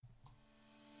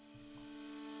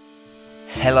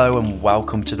Hello and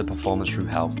welcome to the Performance Through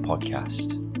Health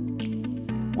podcast.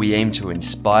 We aim to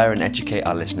inspire and educate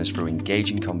our listeners through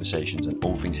engaging conversations on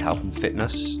all things health and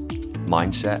fitness,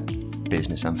 mindset,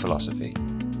 business and philosophy.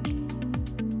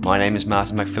 My name is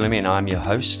Martin McPhillamy and I'm your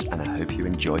host, and I hope you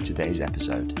enjoyed today's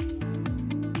episode.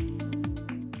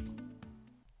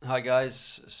 Hi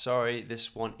guys, sorry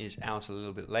this one is out a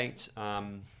little bit late. A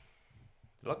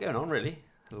lot going on really.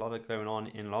 A lot of going on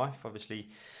in life. Obviously,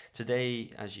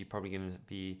 today, as you're probably going to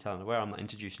be telling aware, I'm not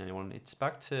introducing anyone. It's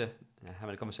back to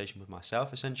having a conversation with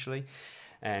myself, essentially,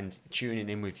 and tuning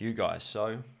in with you guys.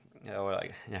 So,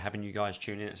 having you guys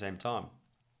tune in at the same time.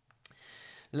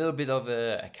 A little bit of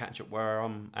a catch-up where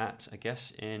I'm at, I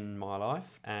guess, in my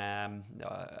life.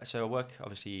 So I work,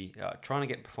 obviously, trying to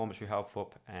get Performance Through Health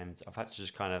up, and I've had to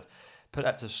just kind of put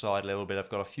that to the side a little bit. I've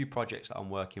got a few projects that I'm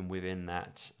working within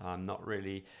that. I'm not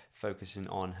really focusing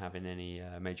on having any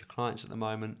major clients at the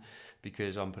moment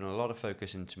because I'm putting a lot of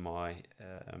focus into my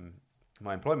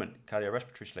employment,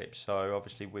 cardiorespiratory sleep. So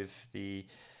obviously with the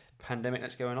pandemic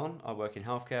that's going on, I work in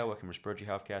healthcare, work in respiratory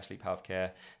healthcare, sleep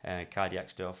healthcare, cardiac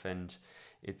stuff, and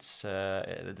it's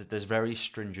there's very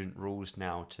stringent rules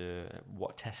now to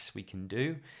what tests we can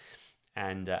do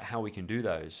and how we can do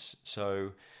those.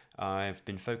 So I've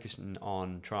been focusing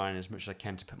on trying as much as I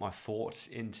can to put my thoughts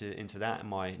into that and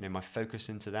my focus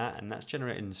into that, and that's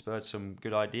generated and spurred some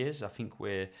good ideas. I think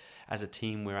as a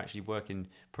team we're actually working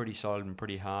pretty solid and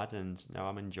pretty hard, and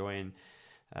I'm enjoying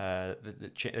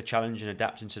the challenge and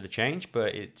adapting to the change.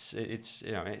 But it's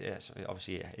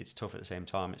obviously it's tough at the same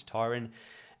time. It's tiring,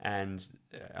 and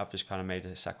I've just kind of made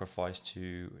a sacrifice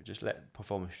to just let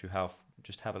Performance Through Health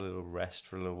just have a little rest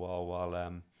for a little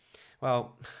while.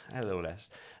 Well, a little less.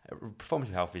 Performance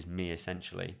Through Health is me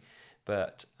essentially,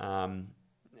 but I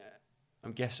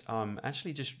guess I'm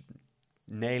actually just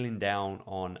nailing down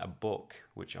on a book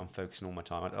which I'm focusing all my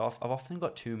time. I've often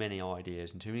got too many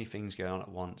ideas and too many things going on at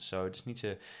once, so I just need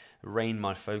to rein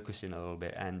my focus in a little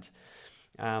bit. And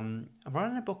I'm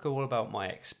writing a book all about my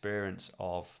experience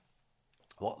of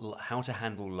how to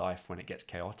handle life when it gets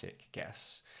chaotic, I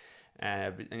guess.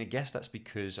 And I guess that's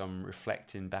because I'm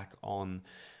reflecting back on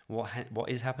what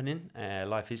is happening.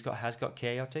 Life has got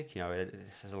chaotic.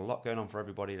 There's a lot going on for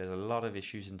everybody. There's a lot of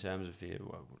issues in terms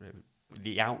of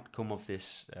the outcome of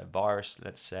this virus.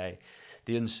 Let's say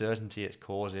the uncertainty it's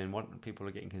causing. What people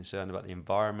are getting concerned about the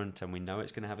environment, and we know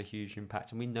it's going to have a huge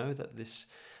impact. And we know that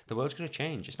the world's going to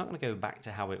change. It's not going to go back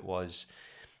to how it was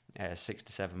 6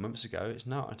 to 7 months ago. It's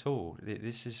not at all.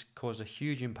 This has caused a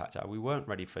huge impact. We weren't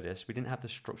ready for this. We didn't have the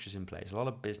structures in place. A lot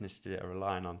of businesses are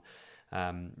relying on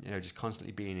just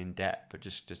constantly being in debt, but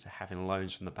just having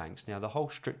loans from the banks. Now the whole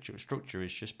structure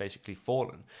is just basically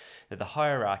fallen. The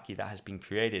hierarchy that has been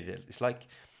created, it's like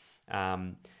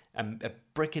a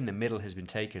brick in the middle has been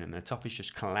taken and the top is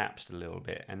just collapsed a little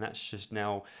bit, and that's just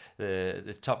now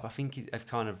the top. I think I've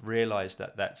kind of realized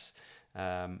that's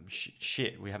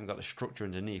shit, we haven't got the structure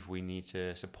underneath. We need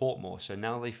to support more. So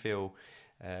now they feel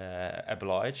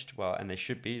obliged, and they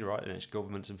should be, right, and it's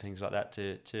governments and things like that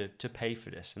to pay for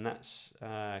this, and that's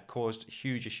caused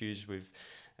huge issues with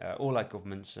all our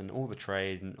governments and all the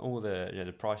trade and all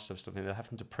the prices of stuff. They're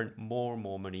having to print more and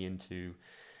more money into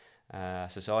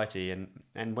society,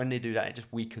 and when they do that, it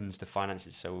just weakens the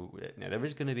finances. So there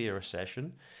is going to be a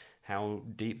recession. How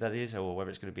deep that is, or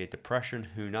whether it's going to be a depression,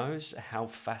 who knows? How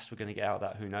fast we're going to get out of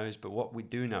that, who knows? But what we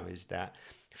do know is that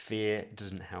fear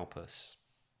doesn't help us.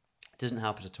 It doesn't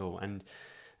help us at all. And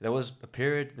there has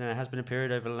been a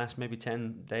period over the last maybe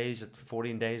 10 days,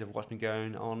 14 days of what's been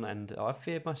going on, and I've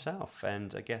feared myself.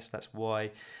 And I guess that's why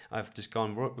I've just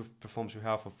gone with Performance Through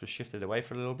Health. I've just shifted away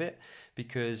for a little bit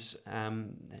because I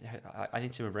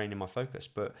need to rein in my focus.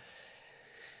 But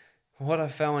what I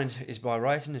found is by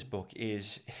writing this book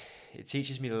is it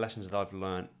teaches me the lessons that I've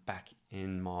learned back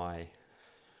in my,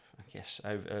 I guess,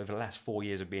 over the last 4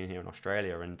 years of being here in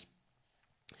Australia. And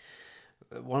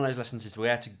one of those lessons is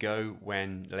where to go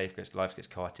when life gets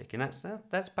chaotic. And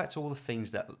that's back to all the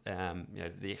things that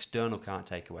the external can't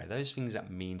take away. Those things that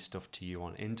mean stuff to you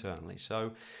internally.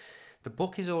 So the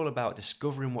book is all about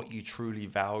discovering what you truly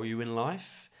value in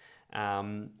life.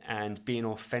 And being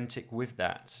authentic with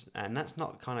that, and that's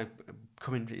not kind of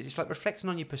it's like reflecting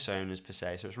on your personas per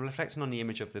se. So it's reflecting on the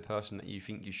image of the person that you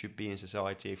think you should be in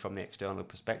society from the external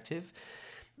perspective.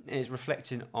 It's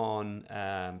reflecting on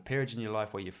periods in your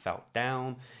life where you felt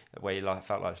down, where you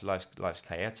felt like life's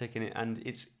chaotic, and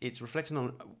it's reflecting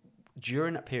on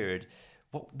during that period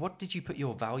what did you put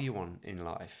your value on in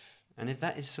life. And if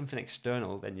that is something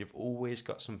external, then you've always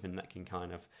got something that can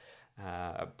kind of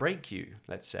break you,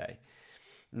 let's say.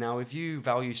 Now, if you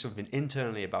value something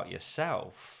internally about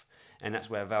yourself, And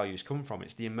that's where values come from.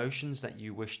 It's the emotions that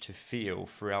you wish to feel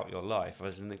throughout your life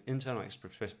as an internal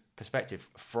perspective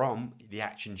from the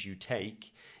actions you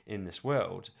take in this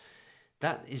world.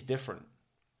 That is different,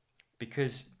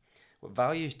 because what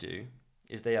values do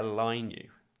is they align you.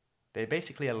 They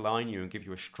basically align you and give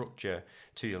you a structure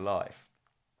to your life.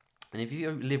 And if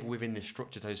you live within the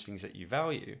structure, those things that you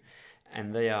value,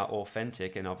 and they are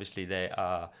authentic and obviously they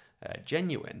are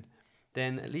genuine,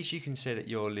 then at least you can say that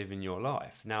you're living your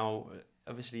life. Now,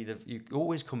 obviously, you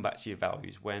always come back to your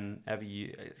values whenever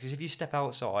you, because if you step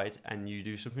outside and you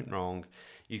do something wrong,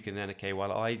 you can then, okay,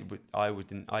 well, I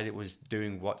was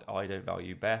doing what I don't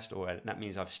value best, or that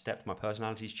means I've stepped, my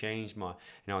personality's changed,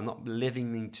 I'm not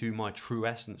living into my true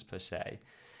essence per se.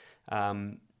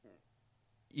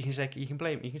 You can take the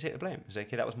blame and say,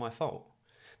 okay, that was my fault.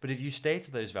 But if you stay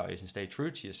to those values and stay true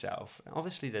to yourself,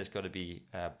 obviously there's got to be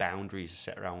boundaries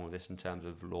set around all this in terms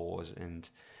of laws and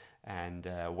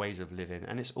ways of living,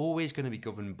 and it's always going to be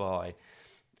governed by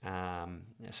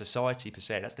society per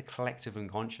se. That's the collective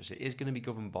unconscious. It is going to be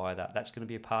governed by that. That's going to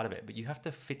be a part of it. But you have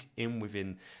to fit in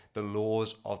within the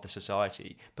laws of the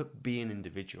society, but be an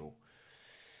individual.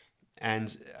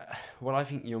 And what I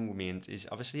think young means is,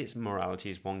 obviously it's morality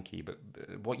is one key, but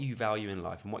what you value in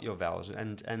life and what your values,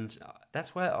 and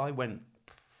that's where I went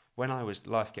when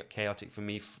life got chaotic for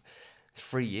me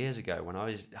 3 years ago, when I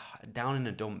was down in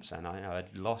the dumps and I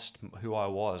had lost who I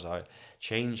was. I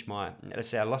changed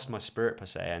I lost my spirit per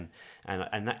se,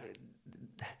 and that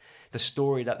the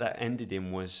story that ended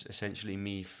in was essentially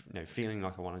me feeling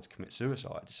like I wanted to commit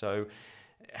suicide. So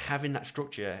having that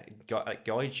structure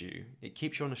guides you, it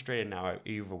keeps you on the straight and narrow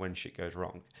even when shit goes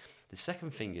wrong. The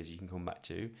second thing is you can come back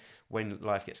to when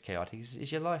life gets chaotic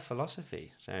is your life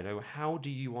philosophy. So how do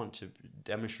you want to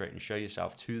demonstrate and show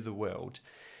yourself to the world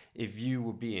if you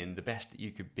were being the best that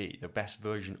you could be, the best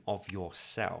version of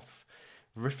yourself?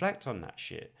 Reflect on that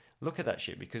shit. Look at that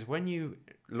shit, because when you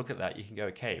look at that, you can go,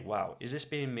 okay, wow, is this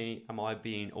being me? Am I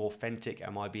being authentic?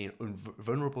 Am I being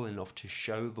vulnerable enough to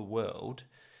show the world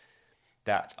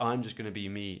that I'm just going to be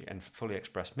me and fully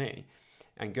express me,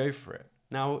 and go for it?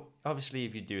 Now, obviously,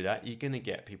 if you do that, you're going to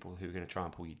get people who are going to try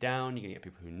and pull you down. You're going to get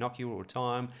people who knock you all the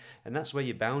time. And that's where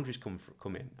your boundaries come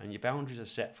in. And your boundaries are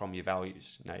set from your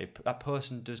values. Now, if that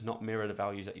person does not mirror the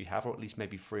values that you have, or at least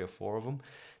maybe 3 or 4 of them,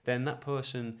 then that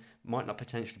person might not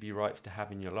potentially be right to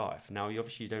have in your life. Now, you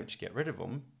don't just get rid of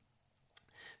them,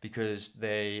 because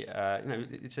they,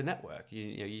 it's a network.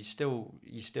 You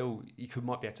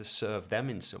might be able to serve them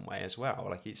in some way as well.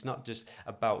 Like, it's not just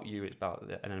about you, it's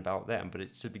about them. But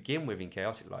it's to begin with in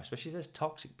chaotic life, especially if there's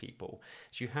toxic people.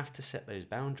 So you have to set those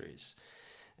boundaries.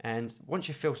 And once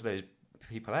you filter those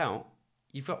people out,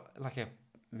 you've got like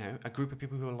a group of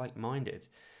people who are like-minded.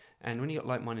 And when you've got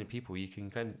like-minded people, you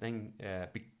can then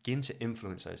begin to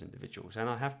influence those individuals. And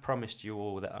I have promised you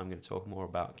all that I'm going to talk more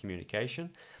about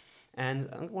communication. And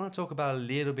I want to talk about a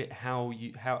little bit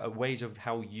ways of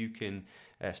how you can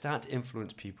start to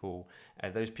influence people,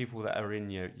 those people that are in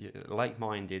your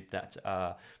like-minded, that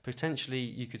potentially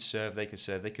you could serve, they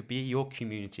could be your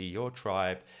community, your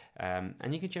tribe, and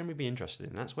you can generally be interested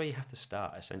in. That's where you have to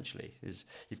start, essentially, is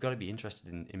you've got to be interested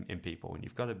in people, and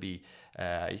you've got to be,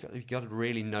 you've got to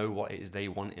really know what it is they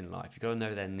want in life. You've got to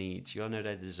know their needs, you've got to know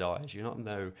their desires, you've got to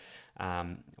know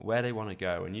where they want to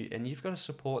go, and you've got to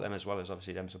support them as well as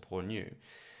obviously them supporting you.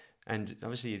 And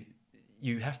obviously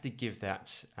you have to give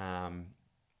that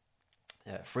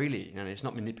freely, and it's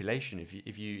not manipulation.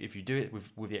 If you do it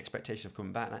with the expectation of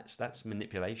coming back, that's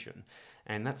manipulation,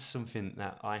 and that's something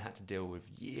that I had to deal with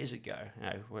years ago.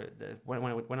 When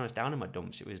I was down in my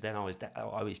dumps, it was then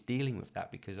I was dealing with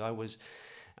that, because I was.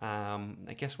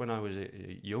 I guess when I was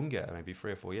younger, maybe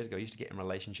 3 or 4 years ago, I used to get in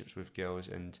relationships with girls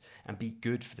and be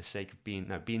good for the sake of being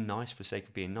nice for the sake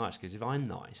of being nice. Because if I'm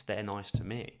nice, they're nice to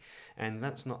me, and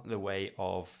that's not the way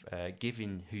of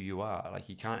giving who you are. Like,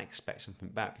 you can't expect something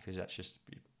back, because that's just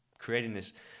creating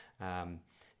this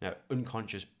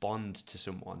unconscious bond to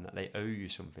someone that they owe you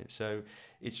something. So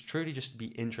it's truly just to be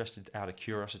interested out of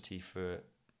curiosity for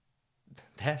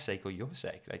their sake or your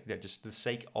sake, just the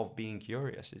sake of being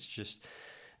curious. It's just.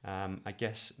 I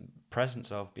guess,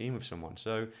 presence of being with someone.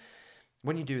 So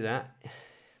when you do that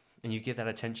and you give that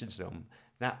attention to them,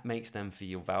 that makes them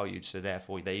feel valued, so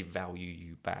therefore they value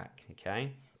you back,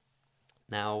 okay?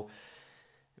 Now,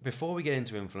 before we get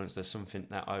into influence, there's something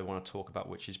that I want to talk about,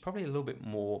 which is probably a little bit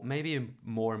more, maybe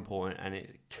more important, and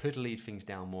it could lead things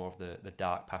down more of the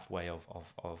dark pathway of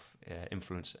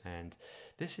influence, and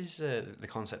this is the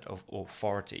concept of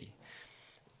authority.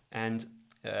 And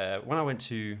when I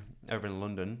went over in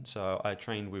London, so I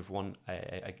trained with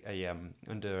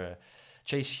under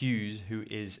Chase Hughes, who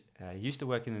is used to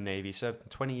work in the Navy, served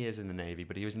 20 years in the Navy,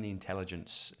 but he was in the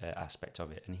intelligence aspect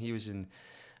of it, and he was in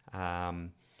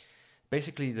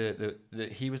basically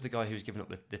he was the guy who was giving up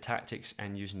the tactics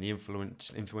and using the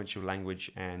influential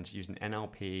language and using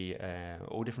NLP,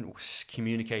 all different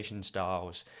communication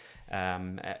styles,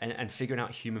 and figuring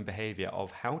out human behavior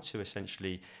of how to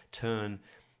essentially turn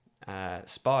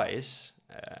spies,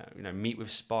 meet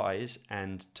with spies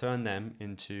and turn them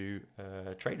into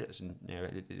traders and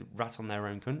rat on their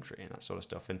own country and that sort of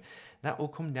stuff. And that will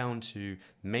come down to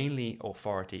mainly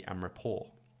authority and rapport.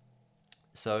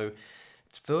 So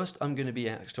first, I'm going to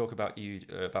be talk about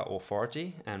about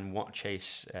authority and what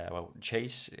Chase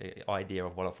idea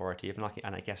of what authority is,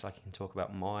 and I guess I can talk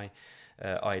about my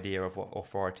idea of what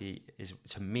authority is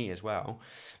to me as well.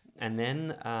 And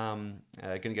then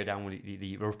going to go down with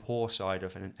the rapport side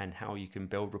of it and how you can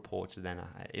build rapport to then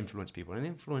influence people. And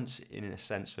influence, in a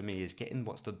sense, for me, is getting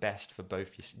what's the best for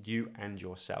both you and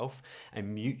yourself, a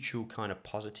mutual kind of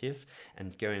positive,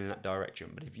 and going in that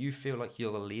direction. But if you feel like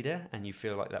you're the leader and you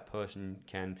feel like that person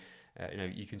can,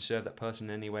 you can serve that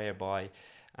person anyway by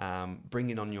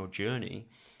bringing on your journey,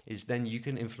 is then you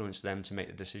can influence them to make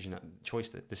the decision,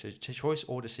 choice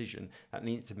or decision that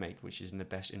needs to make, which is in the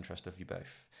best interest of you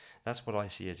both. That's what I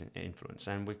see as an influence,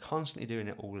 and we're constantly doing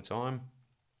it all the time.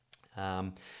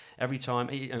 Every time,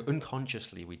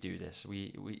 unconsciously we do this.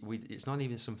 We it's not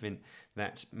even something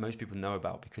that most people know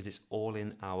about because it's all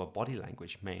in our body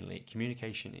language mainly.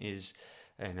 Communication is,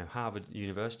 Harvard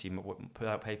University put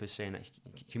out papers saying that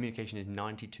communication is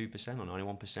 92% or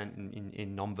 91%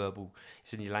 in non-verbal.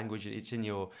 It's in your language. It's in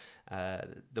your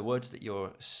the words that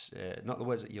you're not the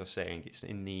words that you're saying. It's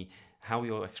in the how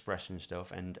you're expressing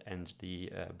stuff and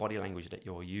the body language that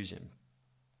you're using.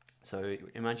 So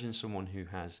imagine someone who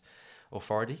has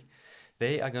authority.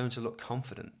 They are going to look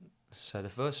confident. So the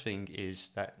first thing is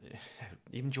that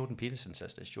even Jordan Peterson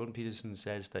says this. Jordan Peterson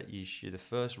says that the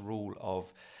first rule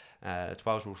of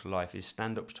 12 rules for life is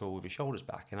stand up tall with your shoulders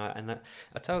back. And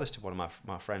I tell this to one of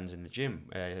my friends in the gym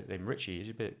named Richie. He's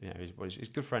a bit, he's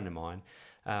a good friend of mine.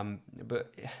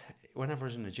 But whenever I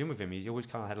was in the gym with him, he always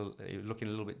kind of had looking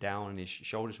a little bit down, and his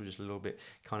shoulders were just a little bit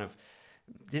kind of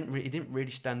he didn't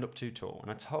really stand up too tall.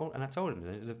 And I told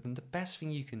him the best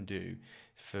thing you can do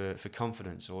for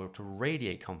confidence, or to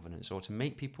radiate confidence, or to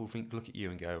make people look at you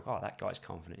and go, oh, that guy's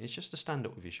confident, is just to stand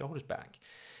up with your shoulders back,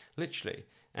 literally,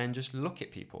 and just look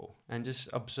at people and just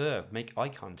observe, make eye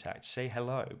contact, say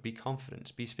hello, be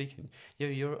confident, be speaking.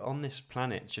 You're on this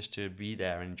planet just to be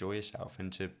there, enjoy yourself,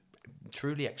 and to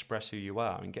truly express who you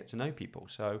are and get to know people.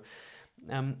 So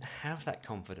have that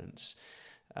confidence.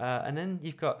 And then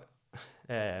you've got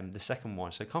the second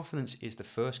one. So confidence is the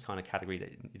first kind of category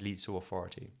that leads to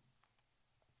authority.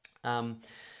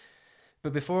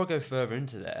 But before I go further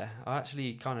into there, I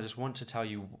actually kind of just want to tell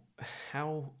you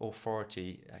how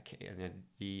authority,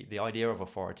 the idea of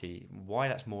authority, why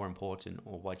that's more important,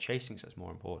 or why Chase thinks that's more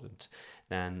important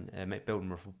than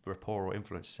building rapport or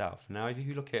influence itself. Now, if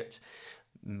you look at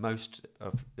most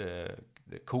of the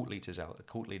cult leaders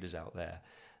out there,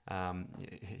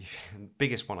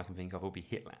 biggest one I can think of will be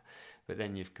Hitler. But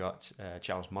then you've got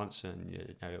Charles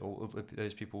Manson, all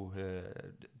those people.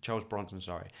 Charles Bronson,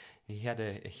 sorry, he had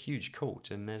a huge cult,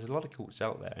 and there's a lot of cults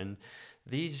out there. And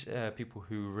these people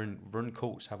who run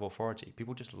cults have authority.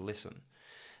 People just listen,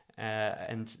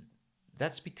 and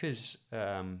that's because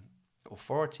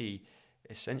authority.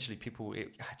 Essentially, it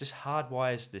just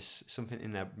hardwires this something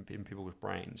in people's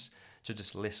brains to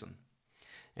just listen.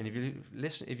 And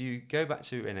if you go back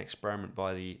to an experiment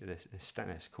by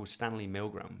it's called Stanley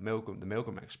Milgram, the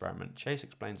Milgram experiment, Chase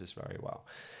explains this very well,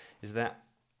 is that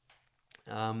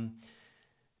in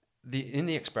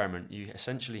the experiment you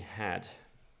essentially had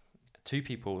two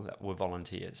people that were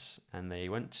volunteers, and they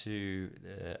went to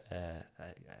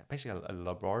basically a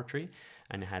laboratory,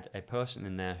 and had a person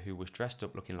in there who was dressed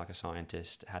up looking like a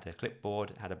scientist, had a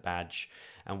clipboard, had a badge,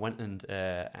 and went and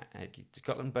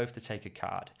got them both to take a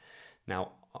card.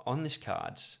 Now, on this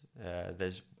card,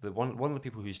 there's one of the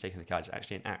people who's taking the card is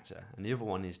actually an actor, and the other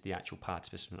one is the actual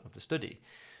participant of the study.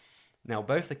 Now,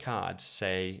 both the cards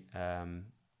say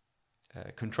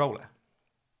controller.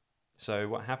 So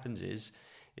what happens is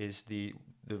the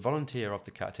volunteer of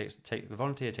the card the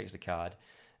volunteer takes the card,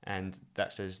 and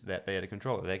that says that they are the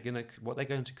controller. What they're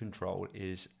going to control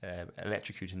is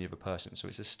electrocuting the other person. So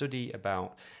it's a study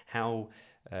about how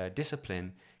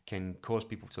discipline can cause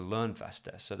people to learn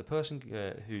faster. So the person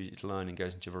who is learning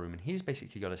goes into a room, and he's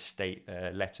basically got to state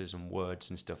letters and words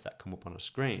and stuff that come up on a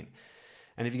screen.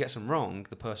 And if he gets them wrong,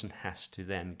 the person has to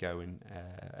then go and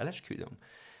electrocute them.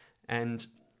 And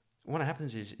what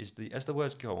happens is as the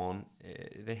words go on,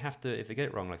 they have to, if they get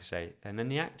it wrong, like I say, and then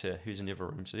the actor who's in the other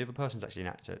room, so the other person's actually an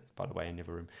actor, by the way, in the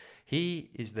other room, he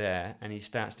is there and he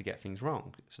starts to get things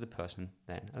wrong. So the person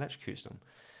then electrocutes them.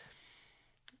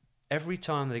 Every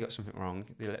time they got something wrong,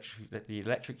 the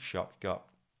electric shock got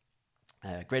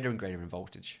greater and greater in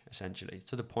voltage, essentially,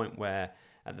 to the point where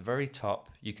at the very top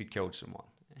you could kill someone.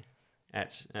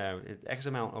 At X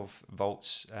amount of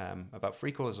volts, about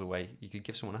 3/4 away, you could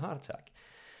give someone a heart attack.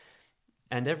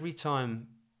 And every time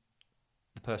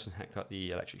the person had got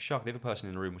the electric shock, the other person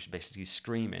in the room was basically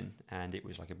screaming, and it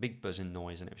was like a big buzzing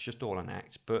noise, and it was just all an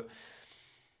act. But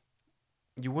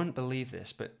you wouldn't believe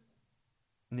this, but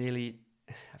nearly,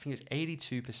 I think it's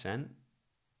 82%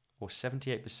 or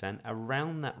 78%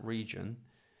 around that region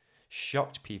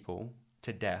shocked people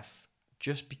to death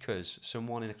just because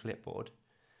someone in a clipboard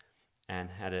and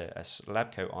had a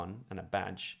lab coat on and a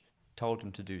badge told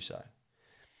them to do so.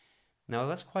 Now,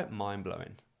 that's quite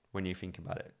mind-blowing when you think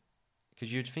about it,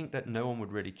 because you'd think that no one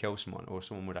would really kill someone or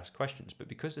someone would ask questions, but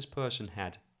because this person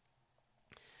had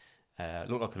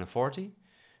looked like an authority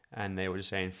and they were just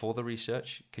saying, for the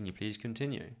research, can you please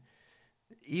continue?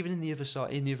 Even in the other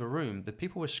side, in the other room, the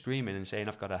people were screaming and saying,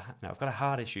 I've got a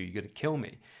heart issue, you're going to kill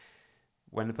me.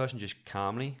 When the person just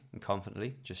calmly and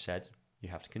confidently just said, you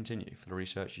have to continue. For the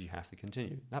research, you have to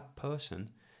continue. That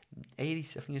person, I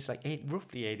think it's like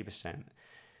roughly 80%,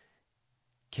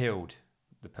 killed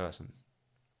the person.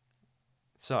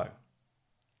 So,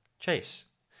 Chase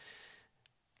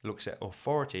looks at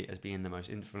authority as being the most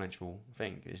influential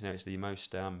thing. It's the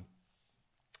most,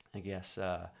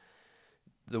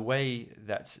 the way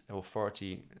that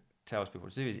authority tells people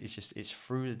to do it's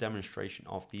through the demonstration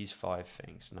of these 5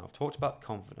 things. Now, I've talked about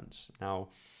confidence. Now,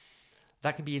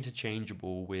 that can be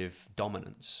interchangeable with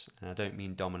dominance, and I don't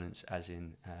mean dominance as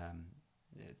in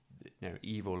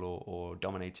evil or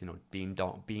dominating or being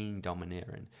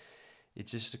domineering.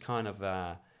 It's just a kind of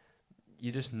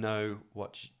you just know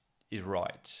what is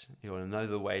right. You want to know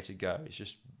the way to go. It's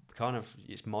just kind of,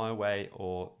 it's my way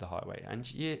or the highway, and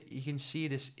you can see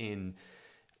this in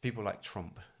people like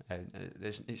Trump.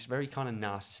 It's very kind of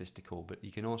narcissistical, but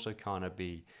you can also kind of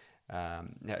be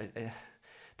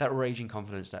that raging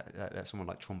confidence that someone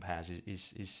like Trump has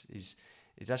is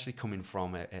actually coming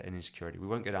from an insecurity. We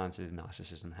won't go down to the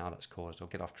narcissism and how that's caused. I'll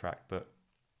get off track, but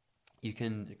you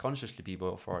can consciously be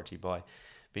authority by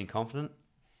being confident,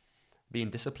 being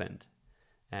disciplined,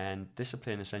 and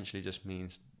discipline essentially just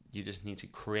means you just need to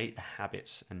create the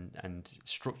habits and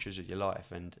structures of your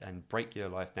life and break your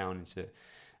life down into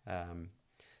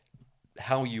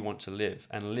how you want to live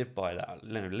and live by that.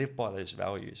 Live by those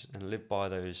values and live by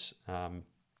those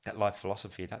that life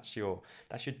philosophy. That's your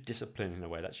discipline in a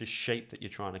way. That's your shape that you're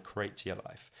trying to create to your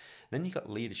life. Then you've got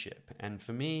leadership, and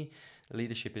for me,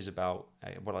 leadership is about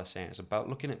what I was saying. It's about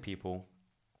looking at people.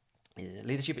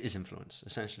 Leadership is influence.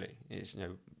 Essentially, it's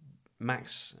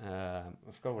Max. I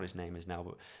forgot what his name is now,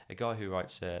 but a guy who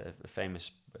writes a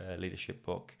famous leadership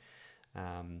book.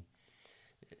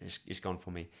 It's gone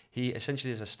for me. He essentially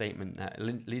has a statement that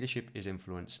leadership is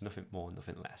influence, nothing more,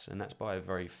 nothing less, and that's by a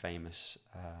very famous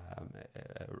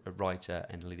a writer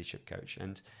and leadership coach.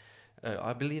 And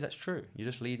I believe that's true. You're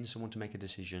just leading someone to make a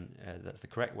decision that's the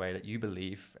correct way that you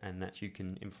believe, and that you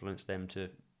can influence them to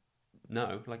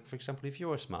know. Like, for example, if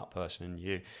you're a smart person,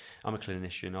 I'm a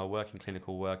clinician, I work in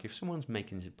clinical work. If someone's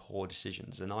making poor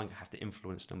decisions, then I have to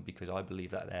influence them because I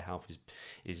believe that their health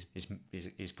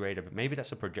is greater. But maybe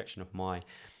that's a projection of my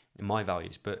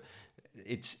values. But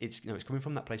it's coming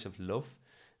from that place of love.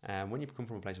 When you come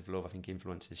from a place of love, I think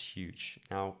influence is huge.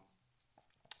 Now,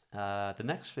 the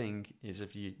next thing is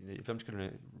if I'm just going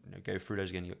to go through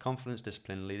those again, you've got confidence,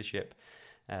 discipline, leadership,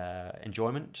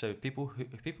 enjoyment. So people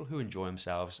who enjoy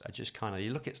themselves are just kind of,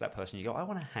 you look at that person, you go, I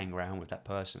want to hang around with that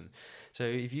person. So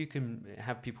if you can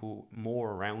have people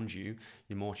more around you,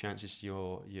 you're more chances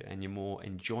you're more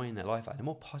enjoying their life, the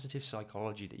more positive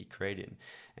psychology that you're creating,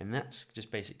 and that's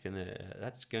just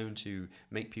that's going to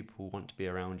make people want to be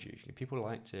around you. People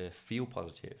like to feel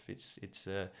positive. It's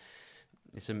an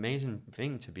amazing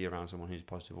thing to be around someone who's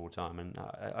positive all the time, and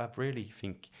I really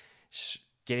think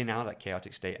getting out of that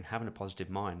chaotic state and having a positive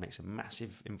mind makes a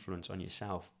massive influence on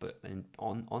yourself, but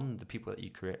on the people that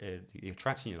you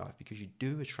attract in your life, because you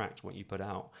do attract what you put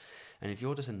out. And if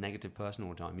you're just a negative person all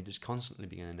the time, you just constantly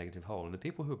be in a negative hole. And the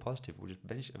people who are positive will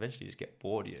just eventually just get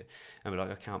bored of you and be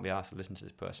like, I can't be asked to listen to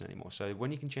this person anymore. So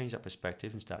when you can change that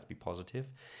perspective and start to be positive,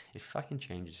 it fucking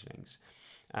changes things.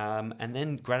 And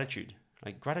then gratitude.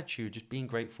 Like gratitude, just being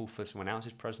grateful for someone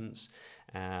else's presence.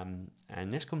 And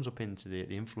this comes up into the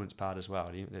influence part as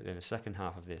well. The second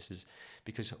half of this is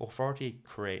because authority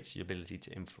creates the ability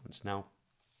to influence. Now,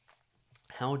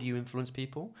 How do you influence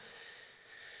people?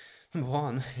 Number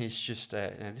one is just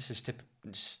this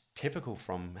is typical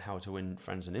from How to Win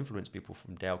Friends and Influence People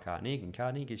from Dale Carnegie. And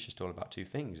Carnegie is just all about two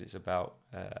things. It's about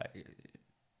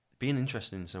being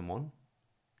interested in someone,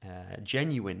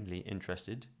 genuinely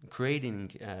interested,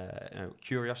 creating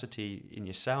curiosity in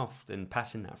yourself, then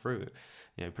passing that through.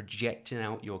 Projecting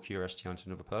out your curiosity onto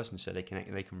another person so they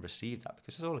can receive that,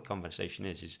 because that's all the conversation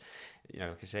is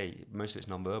like I say, most of it's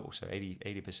non-verbal. So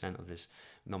 80% of this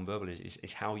non-verbal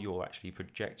is how you're actually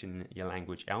projecting your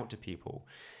language out to people.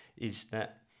 Is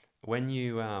that when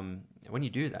you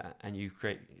do that and you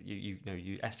create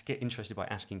get interested by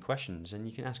asking questions, and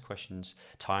you can ask questions,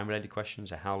 time related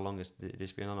questions, or how long has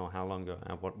this been on, or how long,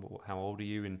 how old are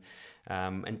you,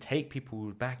 and take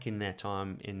people back in their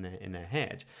time in their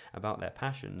head about their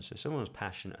passions. So someone's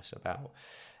passionate about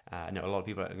I know a lot of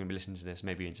people are going to be listening to this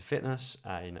maybe into fitness,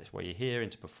 that's why you're here,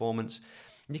 into performance.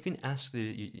 You can ask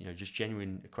just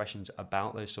genuine questions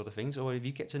about those sort of things, or if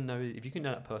you can know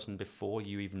that person before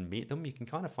you even meet them, you can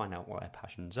kind of find out what their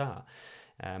passions are.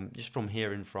 Just from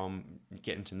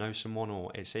getting to know someone,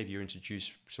 or say if you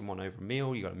introduce someone over a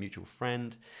meal, you got a mutual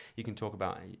friend, you can talk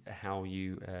about how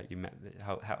you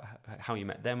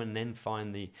met them, and then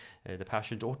find the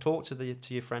passions, or talk to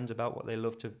your friends about what they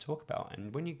love to talk about.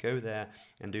 And when you go there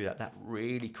and do that, that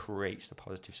really creates the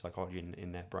positive psychology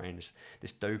in their brain,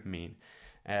 this dopamine.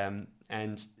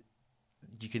 And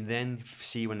you can then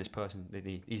see when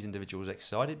these individuals are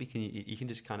excited, because you can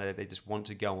just they just want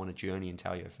to go on a journey and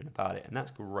tell you everything about it, and that's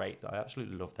great. I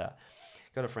absolutely love that.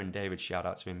 Got a friend, David, shout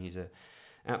out to him. He's a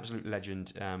absolute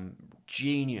legend,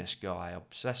 genius guy,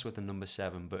 obsessed with the number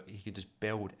 7, but he can just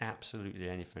build absolutely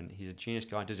anything. He's a genius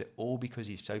guy, does it all because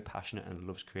he's so passionate and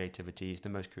loves creativity. He's the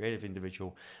most creative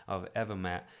individual I've ever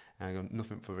met, and I got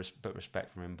nothing but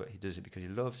respect for him. But he does it because he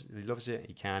loves it,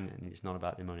 he can, and it's not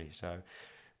about the money. So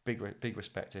big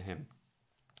respect to him.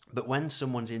 But when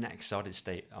someone's in that excited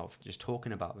state of just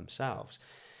talking about themselves,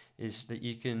 is that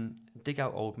you can dig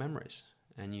out old memories.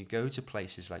 And you go to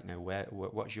places like,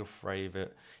 what's your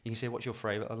favorite? You can say, what's your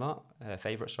favorite a lot?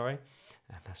 Favorite, sorry.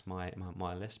 That's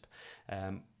my lisp.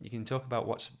 You can talk about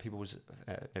what people's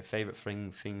favorite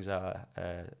things are,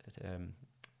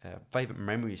 favorite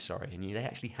memories, sorry. And they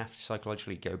actually have to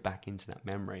psychologically go back into that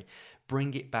memory,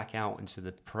 bring it back out into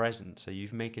the present. So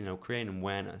you've creating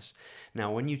awareness.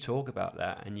 Now, when you talk about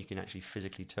that, and you can actually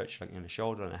physically touch, like in a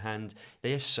shoulder and a hand,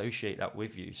 they associate that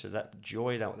with you. So that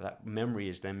joy, that memory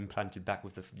is then implanted back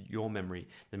with your memory,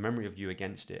 the memory of you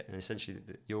against it, and essentially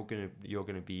you're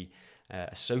gonna be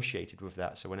associated with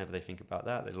that. So whenever they think about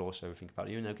that, they'll also think about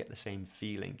you, and they'll get the same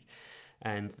feeling.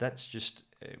 And that's just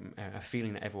a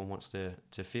feeling that everyone wants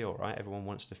to feel, right? Everyone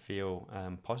wants to feel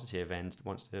positive, and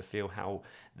wants to feel how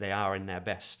they are in their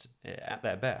best, at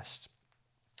their best.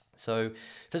 So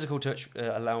physical touch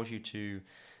allows you to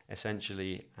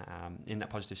essentially, in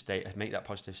that positive state, make that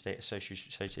positive state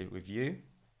associated with you.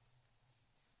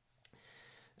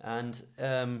 And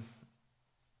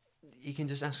you can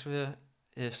just ask for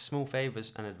small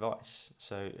favors and advice.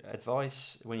 So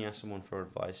advice, when you ask someone for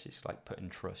advice, it's like putting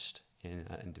trust in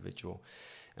an individual,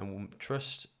 and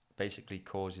trust basically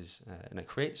causes and it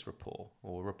creates rapport,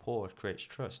 or rapport creates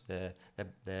trust.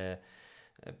 They're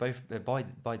both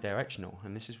bi-directional,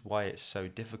 and this is why it's so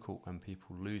difficult when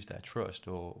people lose their trust,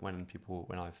 or when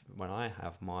I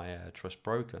have my trust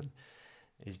broken.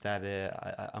 Is that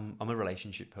I'm a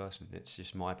relationship person. It's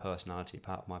just my personality,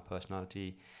 part of my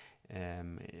personality.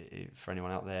 For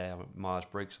anyone out there,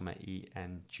 Myers-Briggs, I'm at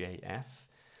ENJF.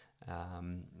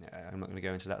 I'm not going to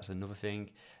go into that as another thing,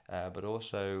 but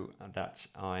also that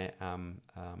I am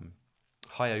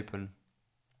high open,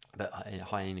 but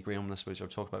high enagramness, which I've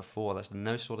talked about before. That's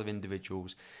those sort of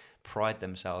individuals pride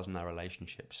themselves in their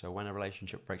relationship. So when a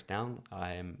relationship breaks down,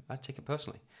 I take it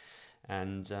personally.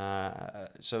 And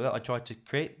so that I try to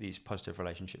create these positive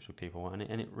relationships with people, and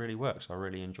it really works. I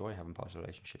really enjoy having positive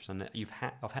relationships, and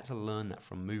I've had to learn that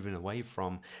from moving away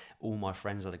from all my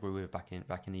friends that I grew with back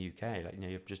in the UK. Like,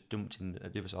 you've just dumped in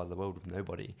the other side of the world with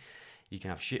nobody. You can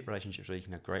have shit relationships, or you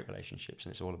can have great relationships,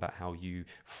 and it's all about how you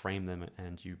frame them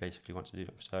and you basically want to do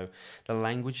them. So the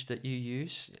language that you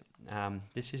use,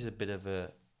 this is a bit of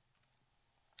a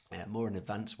more an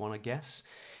advanced one, I guess.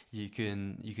 You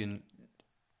can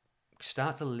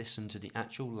start to listen to the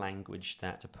actual language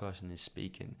that a person is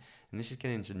speaking. And this is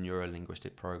getting into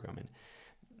neuro-linguistic programming.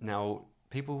 Now,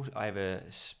 people either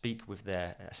speak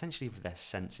essentially with their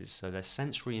senses. So their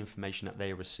sensory information that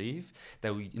they receive,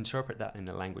 they'll interpret that in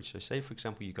the language. So say, for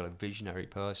example, you've got a visionary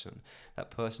person. That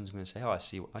person's going to say, oh,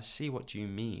 I see what you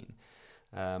mean.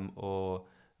 Or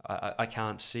I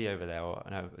can't see over there, or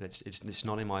no, it's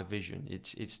not in my vision.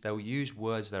 It's they'll use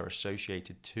words that are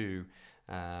associated to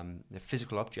the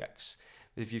physical objects.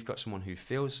 If you've got someone who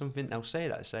feels something, they'll say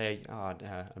that. Say, oh,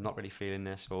 I'm not really feeling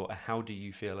this, or how do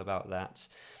you feel about that?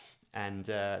 And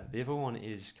the other one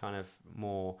is kind of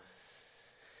more.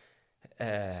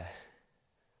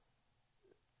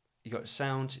 You got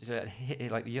sound,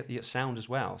 like you got sound as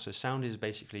well. So sound is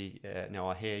basically,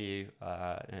 I hear you.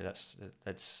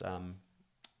 That's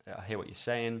I hear what you're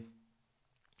saying.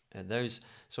 Those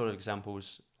sort of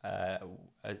examples are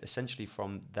essentially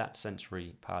from that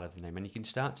sensory part of the name, and you can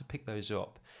start to pick those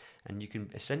up, and you can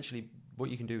essentially,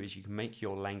 what you can do is you can make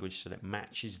your language so that it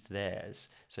matches theirs,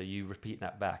 so you repeat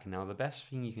that back. And now the best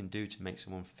thing you can do to make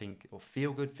someone think or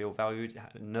feel good, feel valued,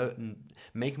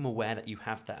 make them aware that you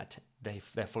have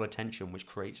their full attention, which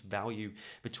creates value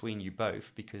between you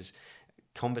both, because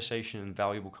conversation and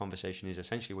valuable conversation is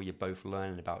essentially where you're both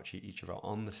learning about each other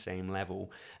on the same level,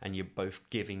 and you're both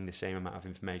giving the same amount of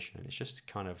information. It's just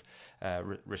kind of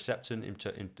receiving,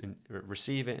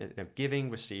 giving,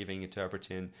 receiving,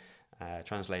 interpreting,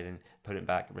 translating, putting it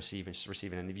back,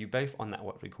 receiving. And if you both on that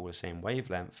what we call the same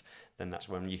wavelength, then that's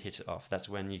when you hit it off. That's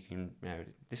when you can,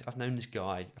 I've known this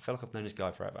guy. I feel like I've known this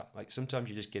guy forever. Like sometimes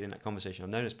you just get in that conversation. I've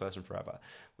known this person forever.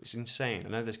 It's insane. I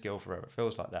know this girl forever. It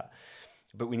feels like that.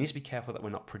 But we need to be careful that we're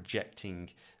not projecting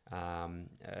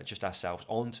just ourselves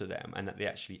onto them, and that they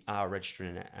actually are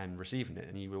registering it and receiving it.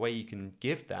 And the way you can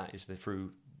give that is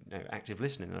through active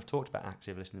listening. And I've talked about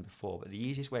active listening before, but the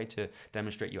easiest way to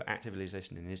demonstrate you're actively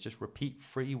listening is just repeat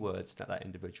 3 words that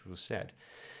individual said,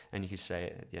 and you can say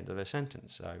it at the end of a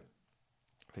sentence. So,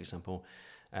 for example,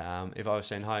 if I was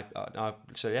saying hi,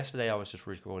 so yesterday I was just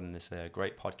recording this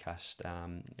great podcast.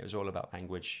 It was all about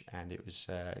language, and it was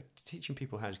teaching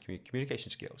people how to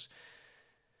communication skills.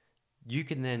 You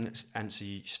can then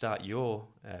start your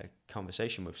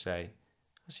conversation with, say,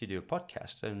 so you do a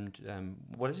podcast, and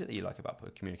what is it that you like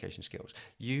about communication skills?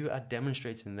 You are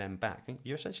demonstrating them back.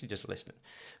 You're essentially just listening.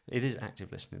 It is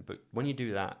active listening, but when you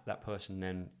do that, that person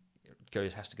then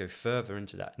has to go further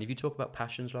into that. And if you talk about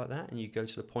passions like that, and you go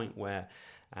to the point where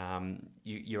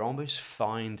you almost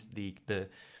find the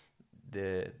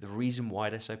reason why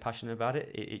they're so passionate about it,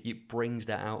 it brings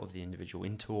that out of the individual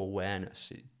into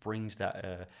awareness. It brings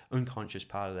that unconscious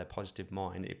part of their positive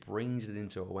mind. It brings it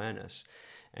into awareness,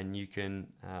 and you can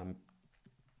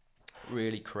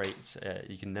really create.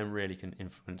 You can then really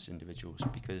influence individuals,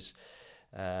 because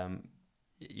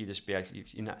you just be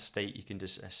in that state. You can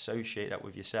just associate that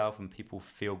with yourself, and people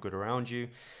feel good around you,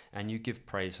 and you give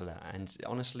praise for that. And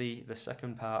honestly, the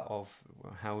second part of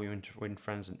how we win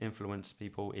friends and influence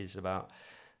people is about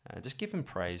just giving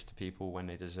praise to people when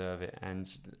they deserve it, and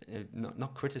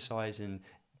not criticizing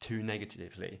too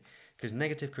negatively, because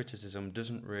negative criticism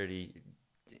doesn't really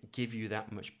give you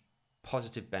that much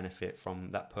positive benefit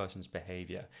from that person's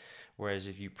behavior. Whereas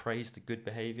if you praise the good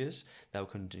behaviors, they'll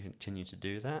continue to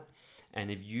do that. And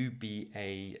if you be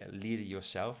a leader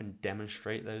yourself and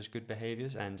demonstrate those good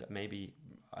behaviors, and maybe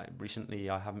recently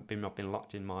I've been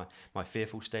locked in my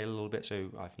fearful state a little bit, so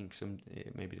I think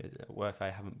maybe at work I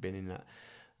haven't been in that.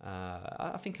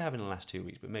 I think I have in the last 2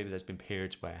 weeks, but maybe there's been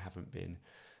periods where I haven't been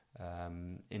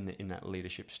in that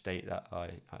leadership state that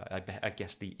I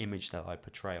guess the image that I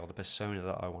portray, or the persona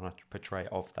that I want to portray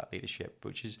of that leadership,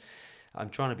 which is I'm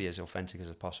trying to be as authentic as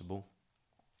possible.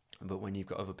 But when you've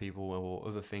got other people or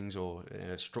other things, or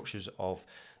structures of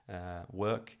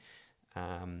work,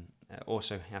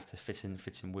 also have to fit in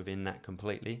within that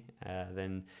completely,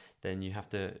 then you've got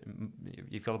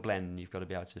to blend. You've got to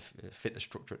be able to fit the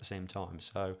structure at the same time.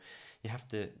 So you have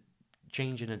to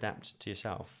change and adapt to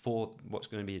yourself for what's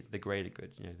going to be the greater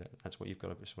good. That's what you've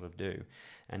got to sort of do.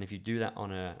 And if you do that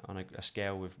on a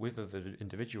scale with other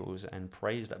individuals, and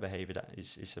praise that behavior that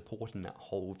is supporting that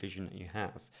whole vision that you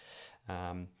have,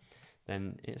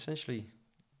 then it essentially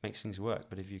makes things work.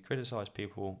 But if you criticize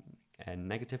people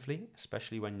negatively,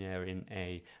 especially when you're in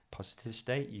a positive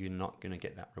state, you're not going to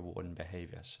get that rewarding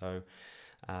behavior. So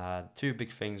 2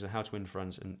 big things on how to win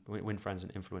friends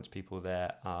and influence people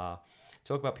there are: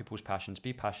 talk about people's passions,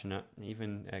 be passionate,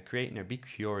 even be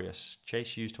curious.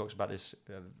 Chase Hughes talks about this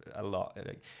a lot.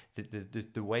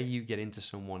 The way you get into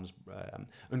someone's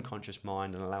unconscious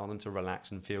mind and allow them to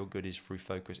relax and feel good is through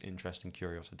focus, interest, and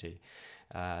curiosity.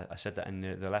 I said that in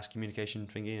the last communication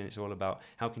thingy, and it's all about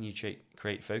how can you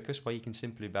create focus. Well, you can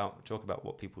simply talk about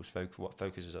what people's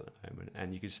focus is at the moment,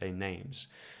 and you can say names,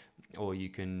 or you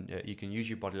can use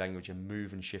your body language and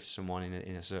move and shift someone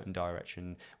in a certain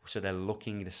direction, so they're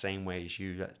looking the same way as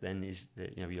you. That then is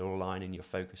you're aligning your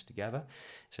focus together.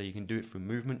 So you can do it through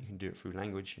movement, you can do it through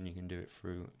language, and you can do it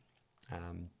through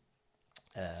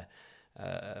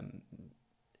um,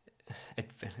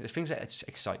 things that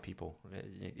excite people.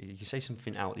 You say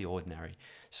something out of the ordinary,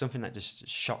 something that just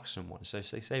shocks someone. So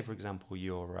say for example,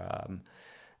 you're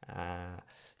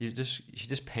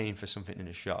just paying for something in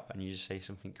a shop, and you just say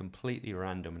something completely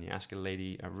random, and you ask a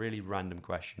lady a really random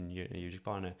question. You're just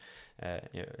buying a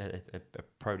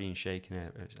protein shake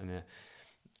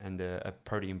and a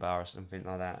protein bar or something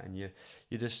like that, and you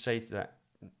just say to that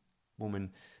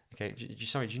woman, okay,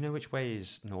 sorry, do you know which way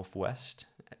is northwest?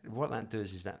 What that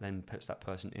does is that then puts that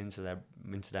person into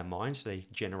their mind, so they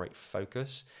generate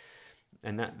focus,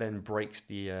 and that then breaks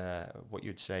the what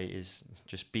you'd say is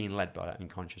just being led by that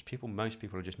unconscious. Most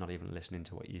people are just not even listening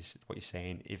to what you're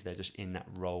saying. If they're just in that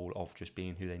role of just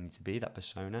being who they need to be, that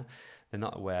persona, they're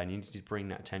not aware, and you need to bring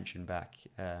that attention back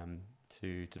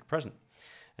to the present.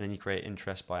 And then you create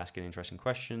interest by asking interesting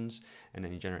questions, and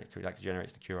then that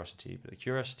generates the curiosity. But the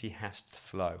curiosity has to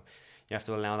flow. You have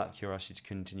to allow that curiosity to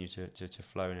continue to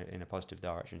flow in a positive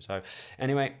direction. So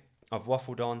anyway, I've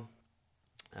waffled on.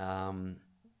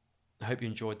 I hope you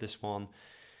enjoyed this one.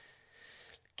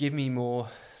 Give me more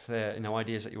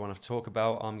ideas that you want to talk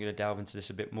about. I'm going to delve into this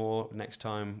a bit more. Next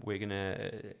time we're going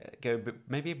to go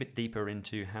maybe a bit deeper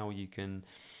into how you can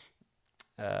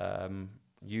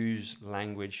use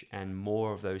language and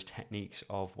more of those techniques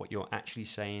of what you're actually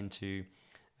saying to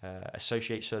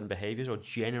associate certain behaviors or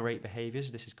generate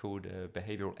behaviors. This is called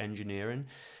behavioral engineering,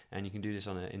 and you can do this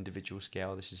on an individual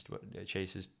scale. This is what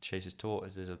Chase has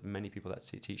taught. There's many people that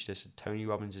teach this. Tony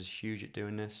Robbins is huge at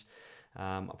doing this.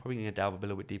 I'm probably going to delve a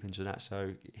little bit deep into that.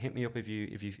 So hit me up if you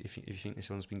think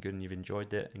this one's been good and you've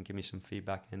enjoyed it, and give me some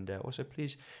feedback. And also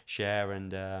please share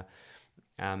and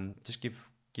just give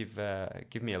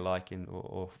me a like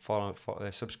or follow,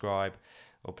 subscribe,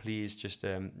 or please just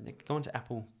go onto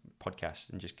Apple Podcasts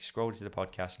and just scroll to the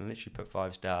podcast and literally put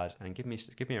 5 stars and give me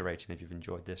a rating if you've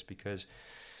enjoyed this, because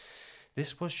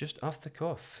this was just off the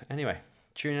cuff. Anyway,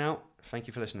 tune out. Thank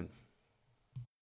you for listening.